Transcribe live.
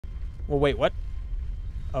Well, wait, what?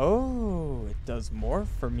 Oh, it does more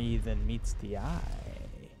for me than meets the eye.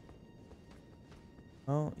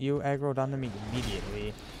 Oh, you aggroed onto me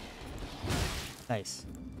immediately. Nice.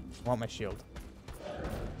 I want my shield.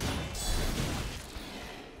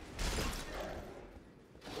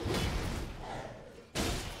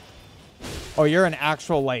 Oh, you're an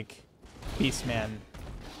actual, like, beast man.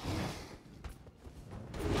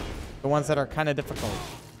 The ones that are kind of difficult.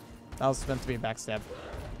 That was meant to be a backstab.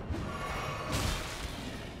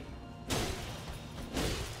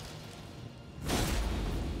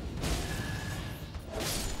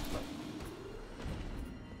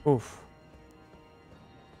 Oof.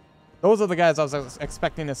 Those are the guys I was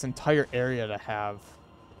expecting this entire area to have.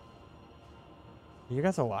 Are you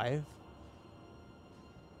guys alive?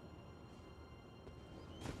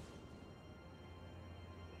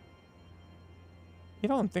 You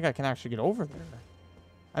don't think I can actually get over there?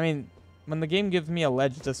 I mean, when the game gives me a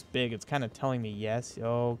ledge this big, it's kind of telling me yes.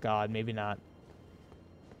 Oh, God, maybe not.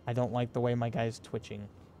 I don't like the way my guy's twitching.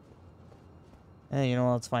 Hey, you know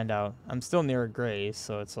what? Let's find out. I'm still near a gray,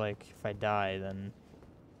 so it's like, if I die, then...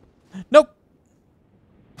 Nope!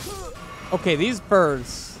 Okay, these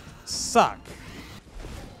birds suck.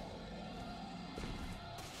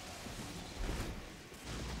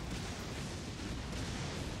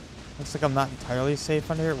 Looks like I'm not entirely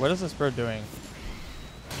safe under here. What is this bird doing?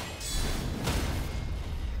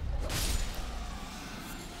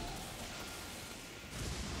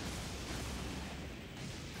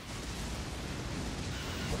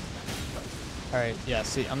 Alright, yeah,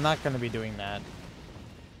 see, I'm not going to be doing that.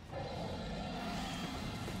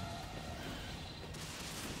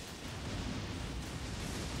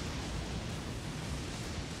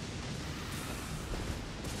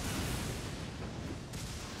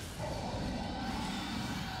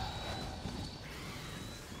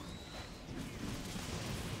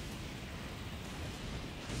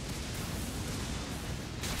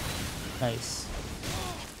 Nice.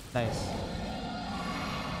 Nice.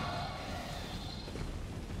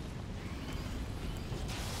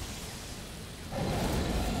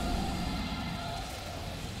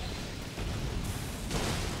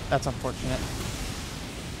 That's unfortunate.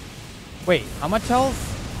 Wait, how much health?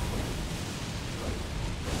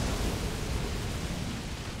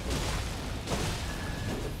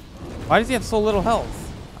 Why does he have so little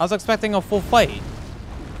health? I was expecting a full fight.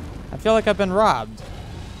 I feel like I've been robbed.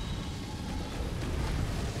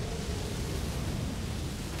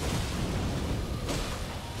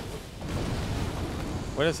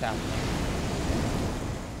 What is happening?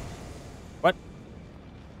 What?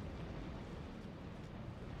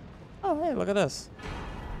 Oh, hey, look at this.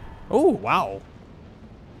 Oh, wow.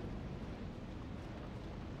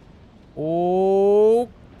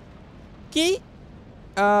 Okay.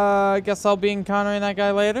 I guess I'll be encountering that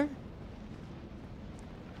guy later.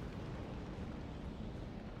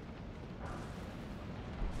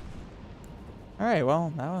 All right,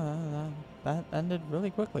 well, that ended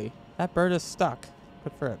really quickly. That bird is stuck.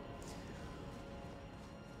 Good for it.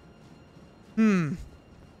 I'm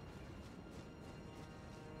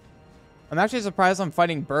actually surprised I'm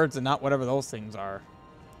fighting birds and not whatever those things are.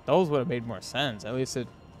 Those would have made more sense. At least it,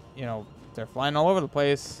 you know, they're flying all over the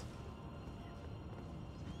place.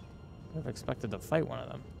 I would have expected to fight one of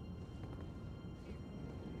them.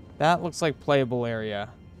 That looks like playable area.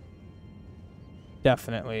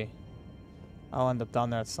 Definitely. I'll end up down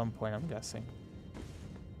there at some point, I'm guessing.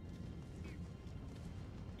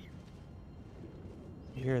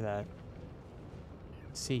 You hear that?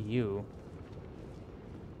 I see you.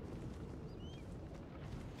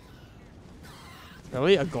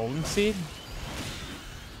 Really? A golden seed?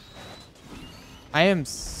 I am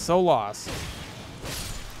so lost.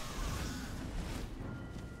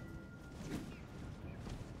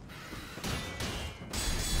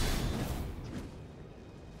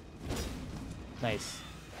 Nice.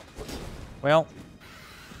 Well.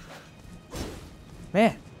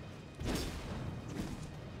 Man.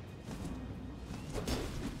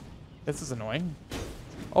 This is annoying.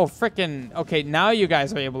 Oh, frickin'. Okay, now you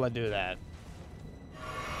guys are able to do that.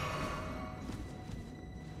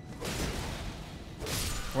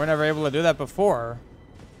 We're never able to do that before.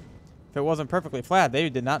 If it wasn't perfectly flat, they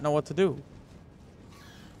did not know what to do.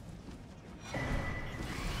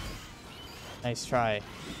 Nice try.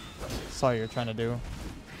 Saw what you were trying to do.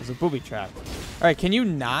 It was a booby trap. All right, can you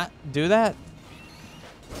not do that?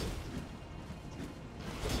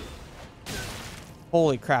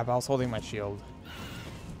 Holy crap, I was holding my shield.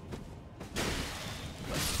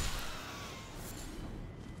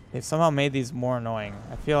 They've somehow made these more annoying.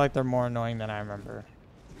 I feel like they're more annoying than I remember.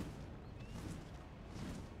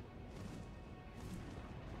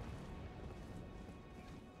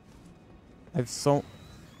 I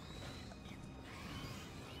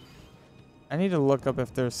need to look up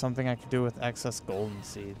if there's something I could do with excess golden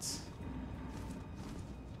seeds.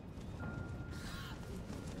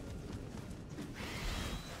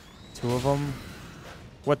 Two of them.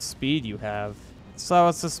 What speed you have? So I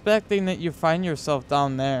was suspecting that you find yourself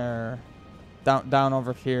down there. Down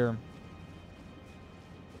over here.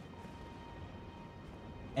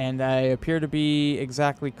 And I appear to be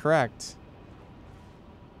exactly correct.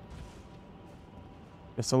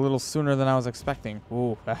 Just a little sooner than I was expecting.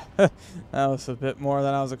 Ooh, that was a bit more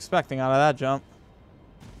than I was expecting out of that jump.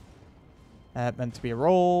 That meant to be a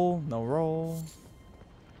roll. No roll.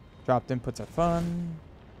 Dropped inputs are fun.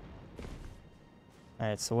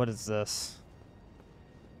 Alright, so what is this?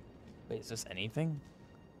 Wait, is this anything?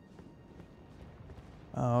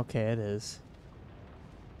 Oh, okay, it is.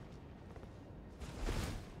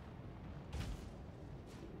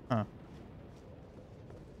 Huh.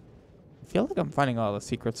 I feel like I'm finding all the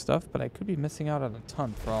secret stuff, but I could be missing out on a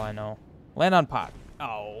ton for all I know. Land on pot.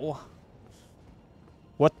 Oh.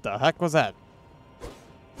 What the heck was that?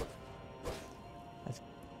 I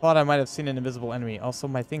thought I might have seen an invisible enemy. Also,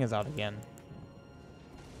 my thing is out again.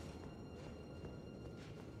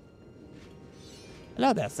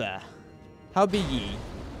 Hello there, sir. How be ye?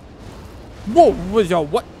 Whoa, was your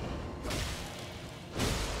what?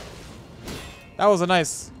 That was a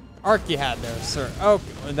nice arc you had there, sir. Oh,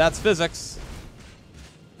 that's physics.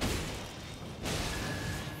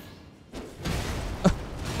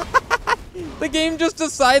 The game just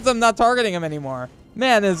decides I'm not targeting him anymore.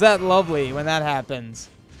 Man, is that lovely when that happens.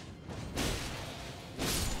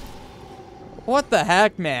 What the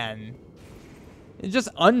heck, man? It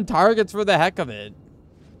just untargets for the heck of it.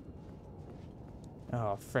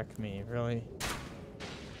 Oh, frick me, really?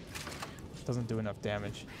 Doesn't do enough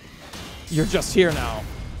damage. You're just here now.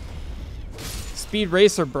 Speed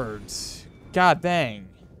racer birds. God dang.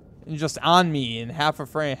 You're just on me in half a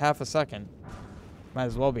frame, half a second. Might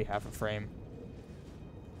as well be half a frame.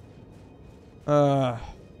 Well,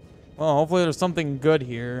 hopefully there's something good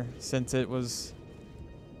here, since it was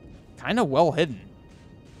kind of well hidden.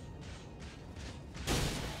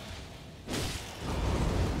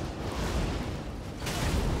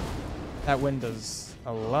 That wind does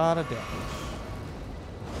a lot of damage.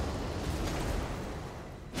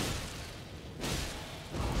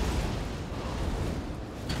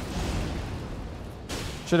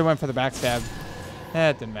 Should have went for the backstab.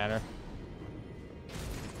 It didn't matter.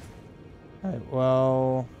 Alright,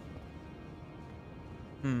 well...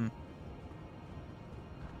 None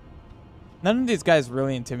of these guys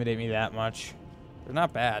really intimidate me that much. They're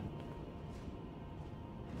not bad.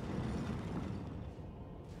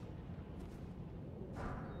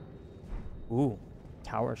 Ooh,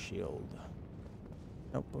 tower shield.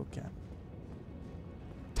 Nope, okay.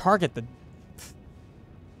 Target the...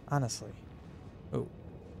 Honestly. Ooh.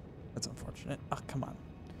 That's unfortunate. Oh, come on.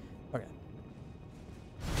 Okay.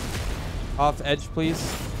 Off edge, please.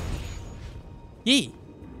 Yee!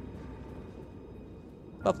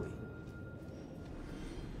 Lovely.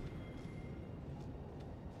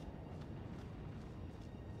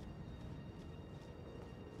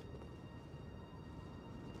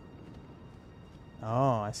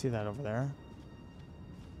 Oh, I see that over there.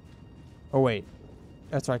 Oh, wait.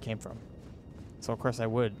 That's where I came from. So, of course, I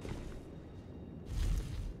would.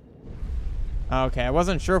 Okay, I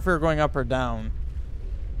wasn't sure if we were going up or down.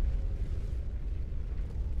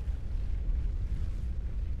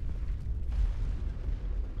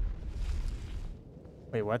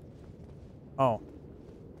 Wait, what? Oh.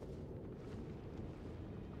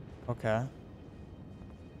 Okay.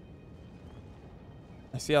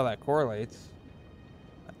 I see how that correlates.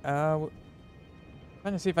 Trying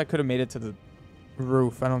to see if I could have made it to the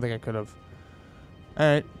roof. I don't think I could have.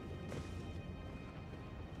 Alright.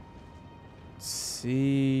 Let's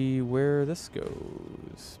see where this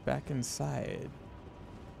goes. Back inside.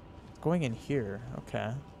 It's going in here.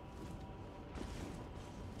 Okay.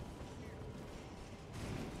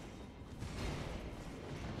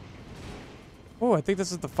 Oh, I think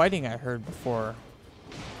this is the fighting I heard before.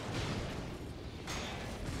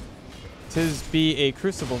 'Tis be a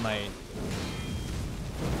crucible night.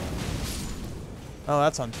 Oh,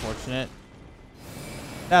 that's unfortunate.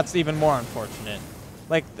 That's even more unfortunate.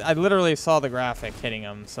 Like, I literally saw the graphic hitting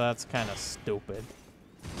him, so that's kind of stupid.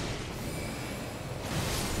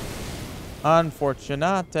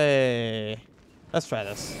 Unfortunate. Let's try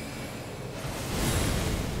this.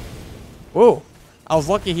 Whoa. I was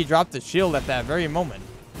lucky he dropped his shield at that very moment.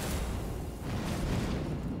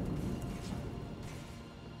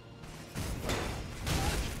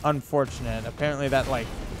 Unfortunate. Apparently that, like,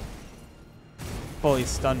 fully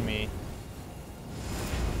stunned me.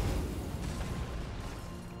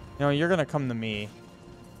 You know, you're gonna come to me.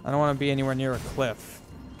 I don't want to be anywhere near a cliff.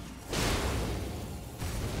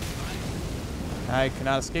 I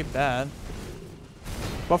cannot escape that.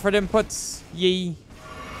 Buffered inputs. Yee.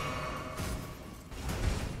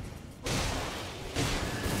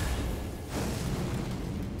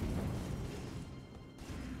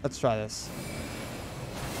 Let's try this.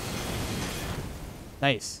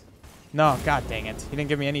 Nice. No, god dang it. He didn't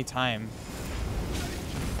give me any time.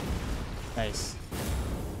 Nice.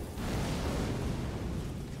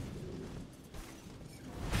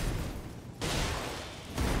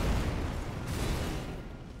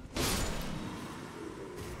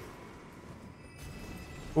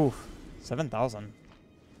 Oof. 7,000.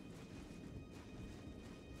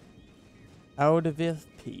 Out of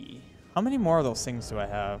FP. How many more of those things do I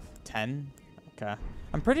have? 10? Okay.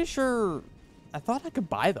 I'm pretty sure... I thought I could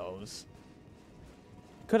buy those.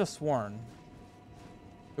 Could have sworn.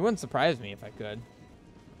 It wouldn't surprise me if I could.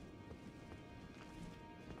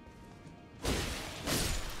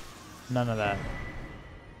 None of that.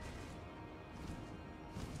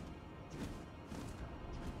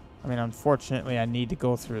 I mean, unfortunately, I need to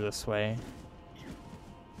go through this way.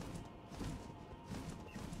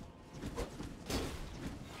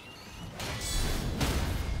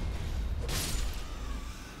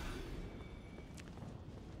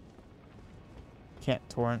 Can't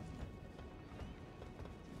torrent.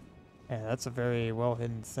 Yeah, that's a very well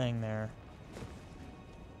hidden thing there.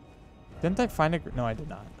 Didn't I find a... No, I did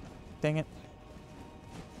not. Dang it.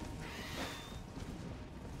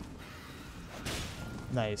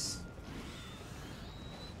 Nice.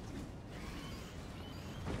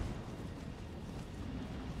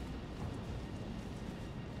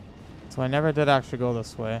 So I never did actually go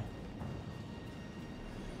this way.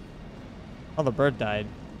 Oh, the bird died.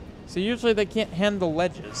 So usually they can't handle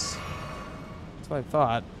ledges. That's what I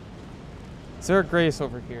thought. Is there a grace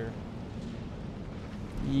over here?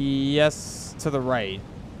 Yes, to the right.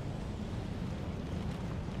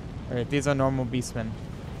 Alright, these are normal beastmen.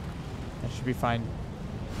 I should be fine.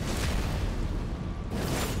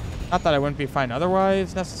 Not that I wouldn't be fine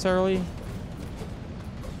otherwise, necessarily.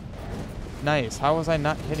 Nice. How was I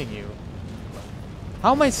not hitting you?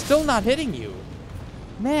 How am I still not hitting you?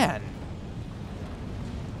 Man.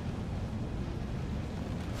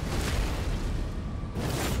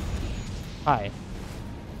 Hi.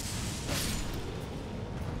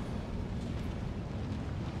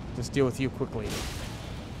 Just deal with you quickly.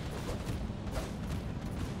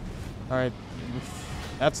 Alright.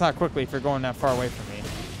 That's not quickly if you're going that far away from me.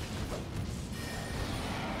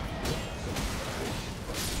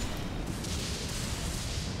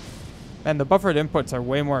 And the buffered inputs are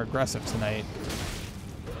way more aggressive tonight.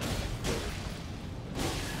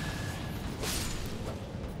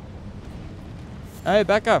 Hey,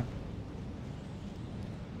 Becca.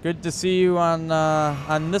 Good to see you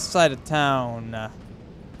on this side of town.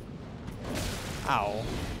 Ow.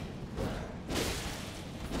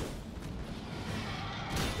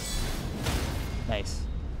 Nice.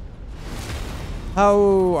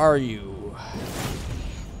 How are you?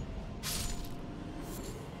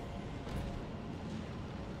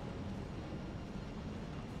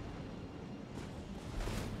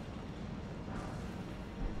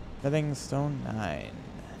 Livingstone 9.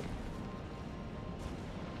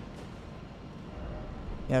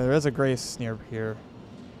 Yeah, there is a grace near here.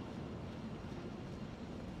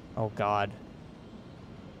 Oh, God.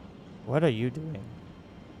 What are you doing?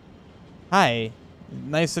 Hi.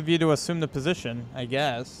 Nice of you to assume the position, I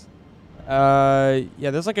guess. Yeah,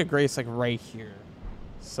 there's like a grace like right here.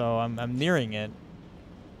 So I'm nearing it.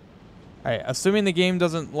 Alright, assuming the game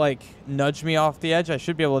doesn't like nudge me off the edge, I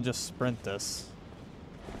should be able to just sprint this.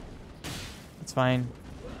 It's fine.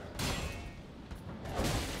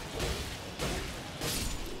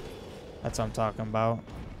 That's what I'm talking about.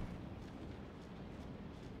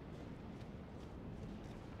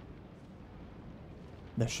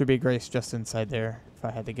 There should be grace just inside there, if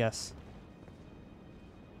I had to guess.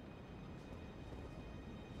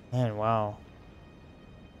 Man, wow.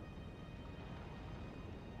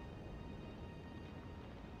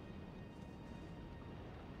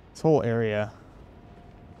 This whole area.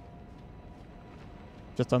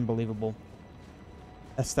 Just unbelievable.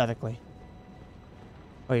 Aesthetically.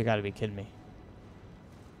 Oh, you gotta be kidding me.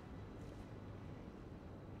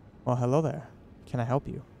 Well, hello there. Can I help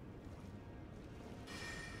you?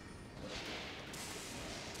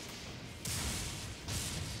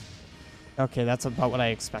 Okay, that's about what I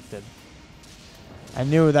expected. I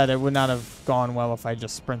knew that it would not have gone well if I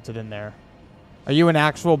just sprinted in there. Are you an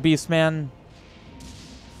actual beast man?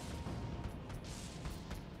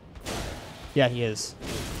 Yeah, he is.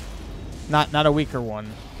 Not a weaker one.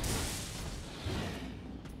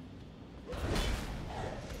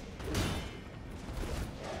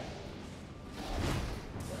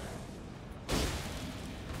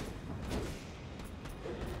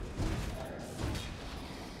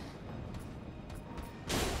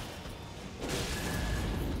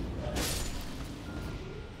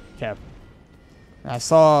 I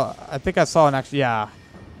think I saw an actual, yeah.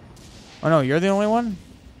 Oh no, you're the only one?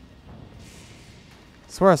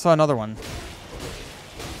 I swear I saw another one.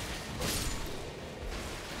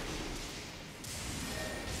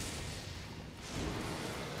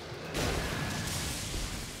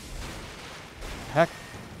 Heck.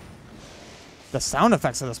 The sound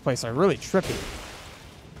effects of this place are really trippy.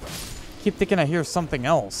 Keep thinking I hear something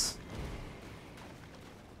else.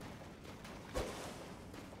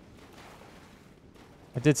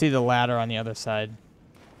 I did see the ladder on the other side.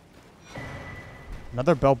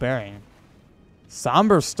 Another bell bearing.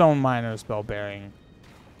 Somber stone miner's bell bearing.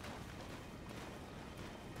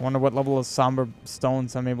 Wonder what level of somber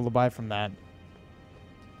stones I'm able to buy from that.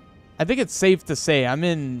 I think it's safe to say I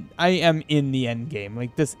am in the end game.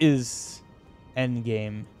 Like, this is end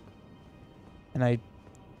game. And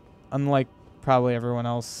unlike probably everyone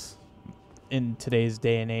else in today's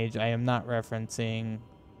day and age, I am not referencing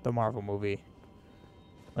the Marvel movie.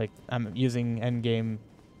 Like, I'm using endgame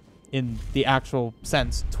in the actual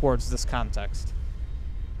sense towards this context.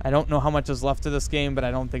 I don't know how much is left of this game, but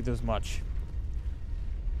I don't think there's much.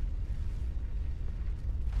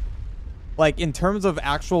 Like, in terms of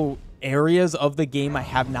actual areas of the game I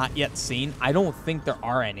have not yet seen, I don't think there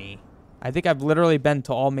are any. I think I've literally been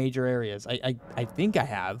to all major areas. I think I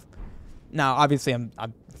have. Now, obviously,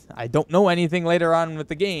 I don't know anything later on with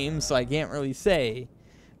the game, so I can't really say.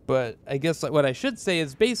 But I guess what I should say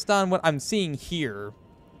is based on what I'm seeing here.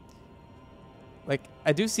 Like,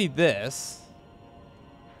 I do see this.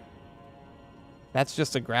 That's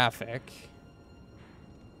just a graphic.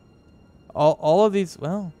 All of these,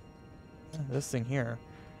 well, this thing here.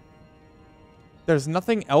 There's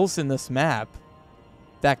nothing else in this map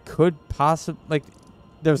that could possibly, like,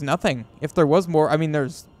 there's nothing. If there was more, I mean,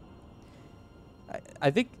 there's,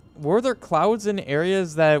 I think, were there clouds in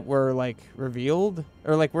areas that were, like, revealed?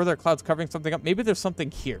 Or, like, were there clouds covering something up? Maybe there's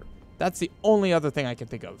something here. That's the only other thing I can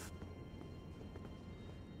think of.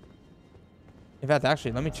 In fact,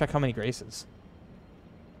 actually, let me check how many graces.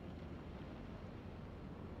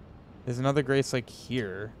 There's another grace, like,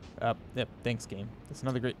 here. Yep, thanks, game. There's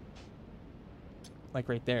another grace, like,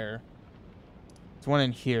 right there. There's one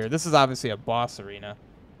in here. This is obviously a boss arena.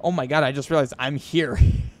 Oh my god, I just realized I'm here.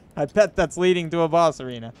 I bet that's leading to a boss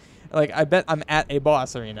arena. Like, I bet I'm at a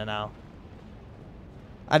boss arena now.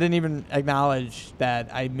 I didn't even acknowledge that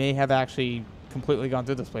I may have actually completely gone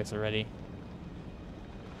through this place already.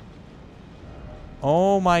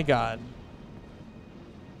 Oh my god.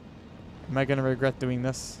 Am I going to regret doing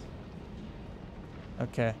this?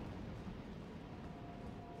 Okay.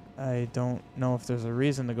 I don't know if there's a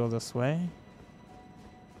reason to go this way.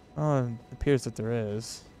 Oh, it appears that there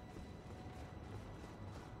is.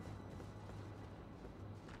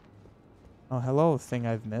 Oh, hello, thing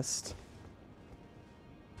I've missed.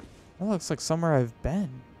 That looks like somewhere I've been.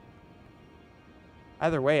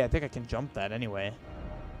 Either way, I think I can jump that anyway.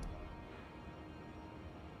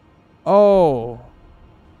 Oh.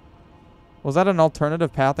 Was that an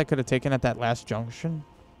alternative path I could have taken at that last junction?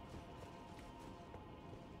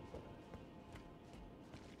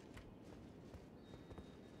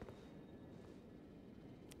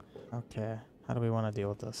 Okay. How do we want to deal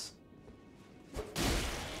with this?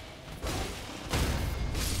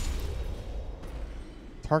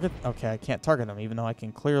 Target? Okay, I can't target him, even though I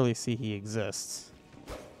can clearly see he exists.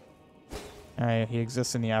 Alright, he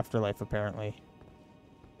exists in the afterlife, apparently.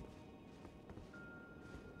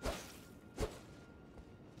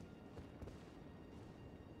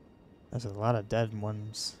 There's a lot of dead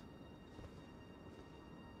ones.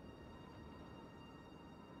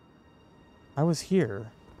 I was here.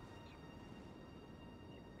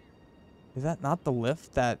 Is that not the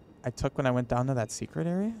lift that I took when I went down to that secret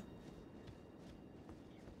area?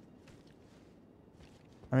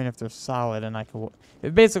 I mean, if they're solid and I could...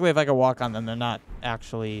 Basically, if I could walk on them, they're not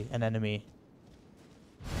actually an enemy.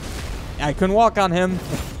 I couldn't walk on him.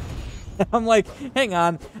 I'm like, hang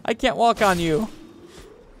on. I can't walk on you.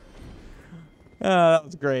 That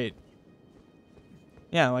was great.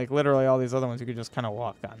 Yeah, like literally all these other ones you could just kind of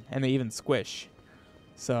walk on. And they even squish.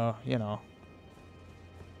 So, you know.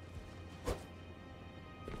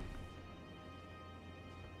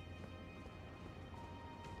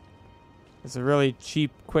 It's a really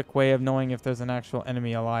cheap, quick way of knowing if there's an actual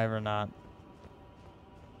enemy alive or not.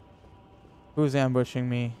 Who's ambushing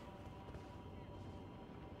me?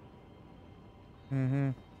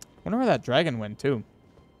 Wonder where that dragon went, too.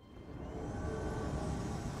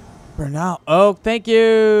 Bernahl. Oh, thank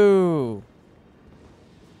you!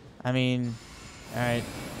 I mean, alright.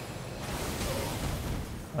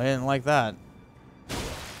 I didn't like that.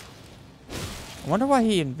 I wonder why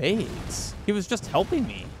he invades. He was just helping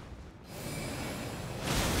me.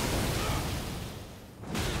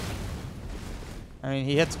 I mean,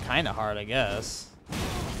 he hits kind of hard, I guess.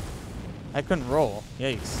 I couldn't roll.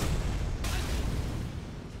 Yikes.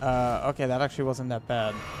 Okay, that actually wasn't that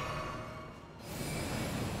bad.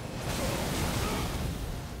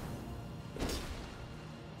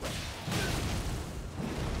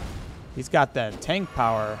 He's got that tank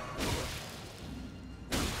power.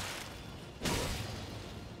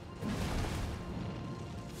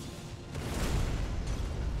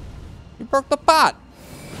 You broke the pot!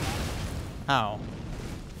 Ow.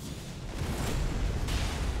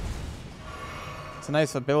 It's a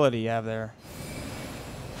nice ability you have there.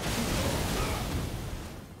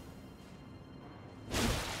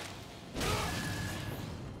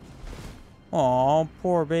 Aw,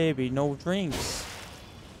 poor baby, no drinks.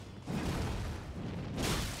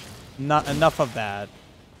 Not enough of that.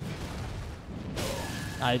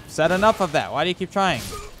 I said enough of that. Why do you keep trying?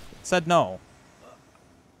 It said no.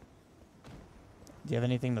 Do you have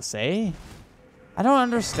anything to say? I don't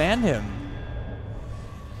understand him.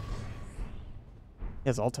 He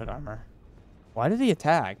has altered armor. Why did he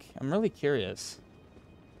attack? I'm really curious.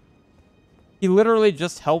 He literally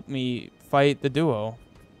just helped me fight the duo.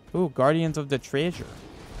 Ooh, Guardians of the Treasure.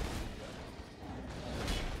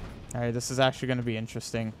 Alright, this is actually going to be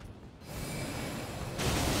interesting.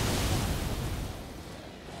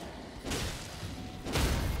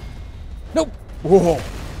 Nope! Whoa!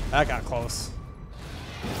 That got close.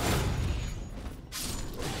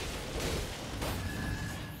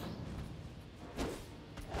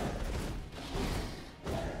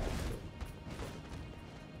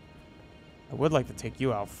 I would like to take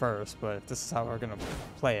you out first, but if this is how we're going to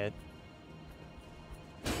play it.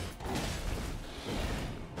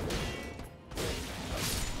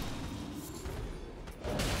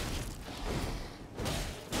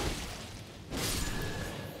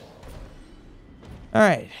 All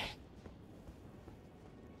right.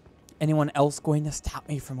 Anyone else going to stop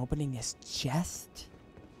me from opening this chest?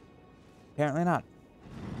 Apparently not.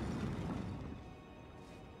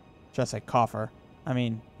 Just a coffer. I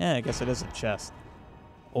mean, yeah, I guess it is a chest.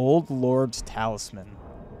 Old Lord's Talisman.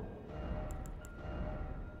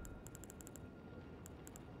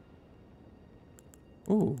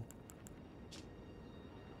 Ooh.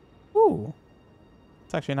 Ooh.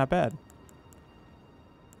 It's actually not bad.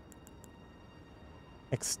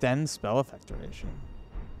 Extend spell effect duration.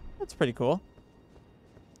 That's pretty cool.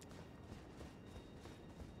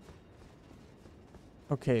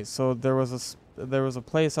 Okay, so there was a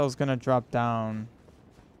place I was gonna drop down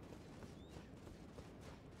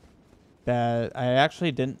that I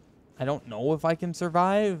actually didn't. I don't know if I can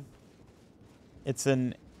survive. It's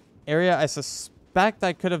an area I suspect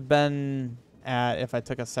I could have been at if I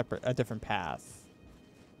took a different path.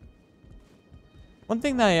 One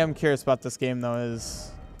thing that I am curious about this game, though,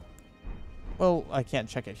 is... Well, I can't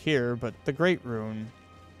check it here, but the Great Rune.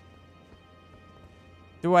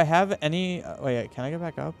 Do I have any... wait, can I get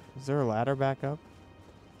back up? Is there a ladder back up?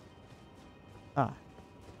 Ah.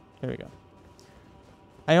 Here we go.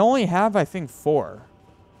 I only have, I think, 4.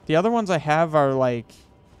 The other ones I have are, like...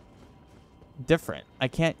 different. I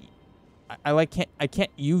can't... I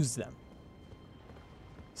can't use them.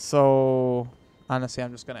 So... Honestly,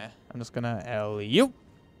 I'm just gonna alley-oop.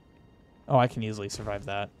 Oh, I can easily survive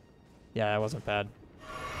that. Yeah, that wasn't bad.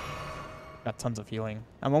 Got tons of healing.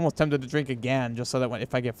 I'm almost tempted to drink again, just so that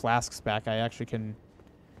if I get flasks back, I actually can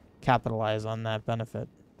capitalize on that benefit.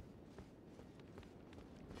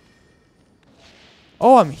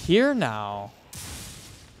 Oh, I'm here now.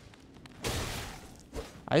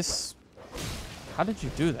 How did you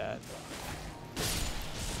do that?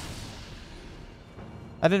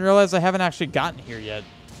 I didn't realize I haven't actually gotten here yet.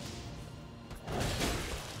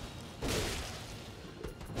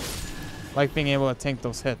 Like being able to tank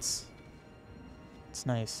those hits. It's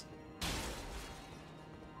nice.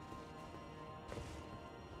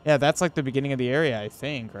 Yeah, that's like the beginning of the area, I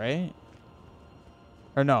think, right?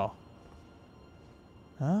 Or no?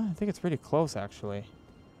 I think it's pretty close, actually.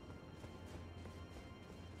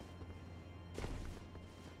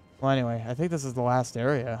 Well, anyway, I think this is the last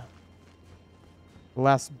area. The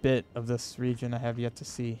last bit of this region I have yet to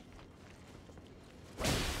see.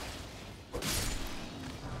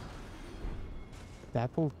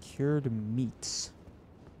 Dapple cured meats.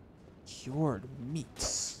 Cured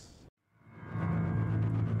meats.